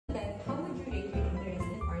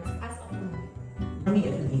For me,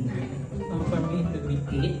 it would be 9. For me, it would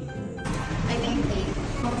be 8. I think 8.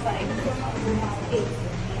 5. 8.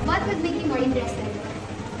 What would make you more interested?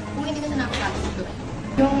 Kung hindi ko na nakapagod doon.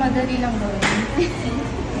 Yung madali lang gawin.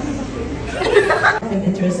 I'm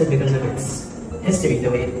interested because of its history, the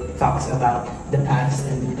way it talks about the past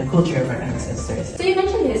and the culture of our ancestors. So you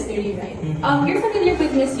mentioned history, right? You're familiar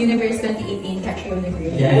with Miss Universe 2018, Catch Your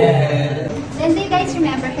Universe? Yeah! Then do you guys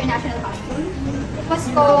remember her national costume? It was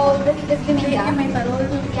called the Pineda. May parol.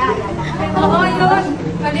 Yeah. Oo, yun!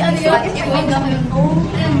 Ano yun?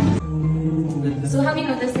 So have you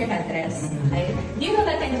noticed her headdress? Okay. Do you know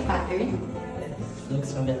that kind of pattern?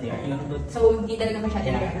 Looks familiar. So hindi talaga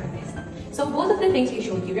masyadong recognize. So both of the things we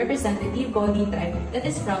showed you represent the Tivoli tribe that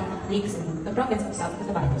is from Lake Cebu, the province of South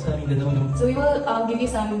Cotabato. So we will give you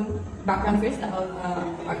some background first about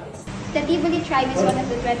artists. The Tivoli tribe is one of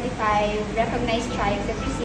the 25 recognized tribes that received